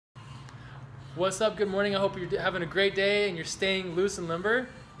What's up? Good morning. I hope you're having a great day and you're staying loose and limber.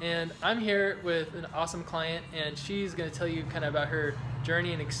 And I'm here with an awesome client, and she's going to tell you kind of about her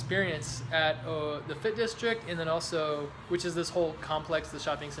journey and experience at the Fit District, and then also, which is this whole complex, the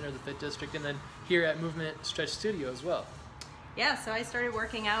shopping center, the Fit District, and then here at Movement Stretch Studio as well. Yeah, so I started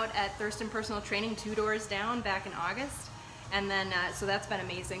working out at Thurston Personal Training 2 doors down back in August, and then so that's been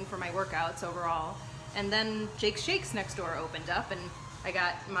amazing for my workouts overall. And then Jake's Shakes next door opened up, and I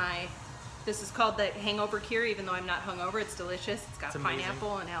got my, this is called the hangover cure, even though I'm not hungover. It's delicious. It's got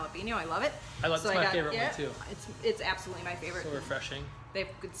pineapple and jalapeno. I love it. It's my favorite one too. It's absolutely my favorite. So refreshing. They have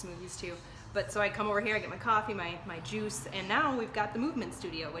good smoothies too. But so I come over here, I get my coffee, my juice, and now we've got the Movement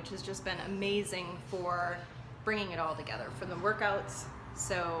Studio, which has just been amazing for bringing it all together for the workouts.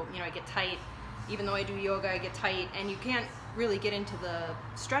 So, you know, I get tight. Even though I do yoga, I get tight, and you can't really get into the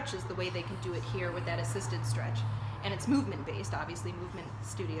stretches the way they can do it here with that assisted stretch. And it's movement based, obviously, Movement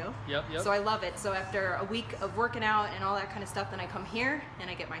Studio. Yep. So I love it. So after a week of working out and all that kind of stuff, then I come here and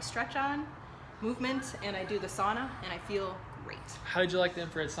I get my stretch on, movement, and I do the sauna, and I feel great. How did you like the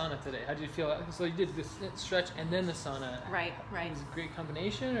infrared sauna today? How did you feel? So you did the stretch and then the sauna. Right. It was a great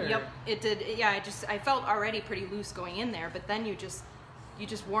combination? Or? Yep, it did. Yeah, I felt already pretty loose going in there, but then you just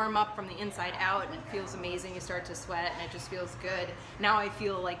warm up from the inside out, and it feels amazing. You start to sweat, and it just feels good. Now I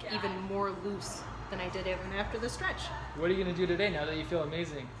feel like even more loose than I did even after the stretch. What are you going to do today now that you feel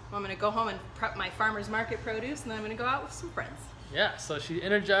amazing? Well, I'm going to go home and prep my farmer's market produce, and then I'm going to go out with some friends. Yeah, so she's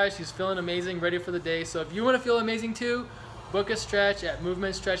energized, she's feeling amazing, ready for the day. So if you want to feel amazing too, book a stretch at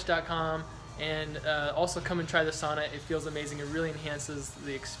movementstretch.com, and also come and try the sauna. It feels amazing. It really enhances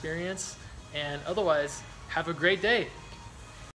the experience. And otherwise, have a great day.